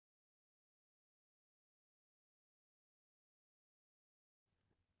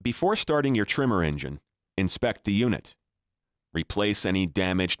Before starting your trimmer engine, inspect the unit. Replace any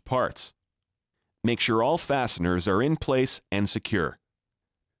damaged parts. Make sure all fasteners are in place and secure.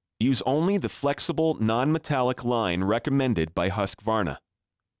 Use only the flexible, non-metallic line recommended by Husqvarna.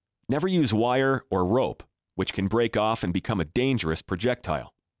 Never use wire or rope, which can break off and become a dangerous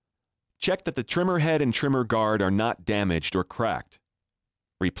projectile. Check that the trimmer head and trimmer guard are not damaged or cracked.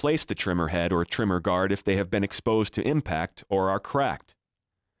 Replace the trimmer head or trimmer guard if they have been exposed to impact or are cracked.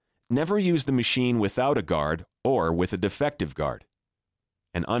 Never use the machine without a guard or with a defective guard.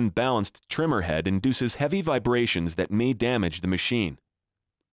 An unbalanced trimmer head induces heavy vibrations that may damage the machine.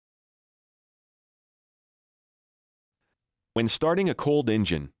 When starting a cold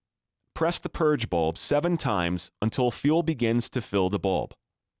engine, press the purge bulb 7 times until fuel begins to fill the bulb.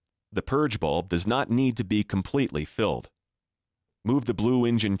 The purge bulb does not need to be completely filled. Move the blue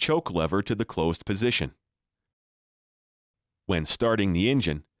engine choke lever to the closed position. When starting the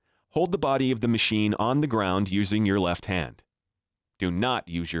engine, hold the body of the machine on the ground using your left hand. Do not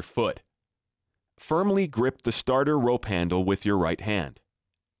use your foot. Firmly grip the starter rope handle with your right hand.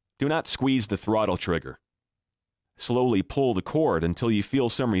 Do not squeeze the throttle trigger. Slowly pull the cord until you feel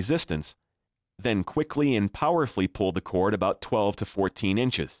some resistance, then quickly and powerfully pull the cord about 12 to 14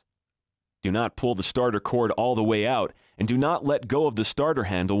 inches. Do not pull the starter cord all the way out, and do not let go of the starter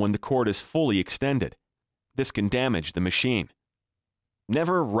handle when the cord is fully extended. This can damage the machine.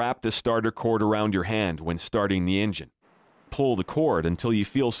 Never wrap the starter cord around your hand when starting the engine. Pull the cord until you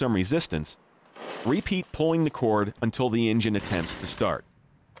feel some resistance. Repeat pulling the cord until the engine attempts to start.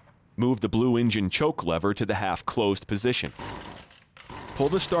 Move the blue engine choke lever to the half-closed position. Pull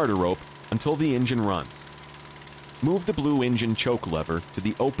the starter rope until the engine runs. Move the blue engine choke lever to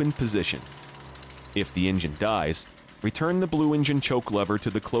the open position. If the engine dies, return the blue engine choke lever to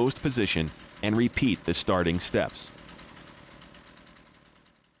the closed position and repeat the starting steps.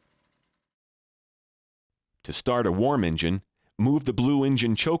 To start a warm engine, move the blue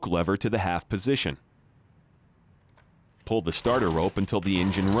engine choke lever to the half position. Pull the starter rope until the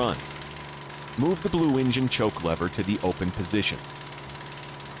engine runs. Move the blue engine choke lever to the open position.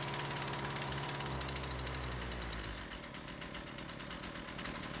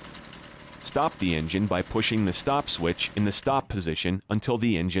 Stop the engine by pushing the stop switch in the stop position until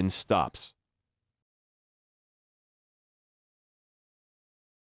the engine stops.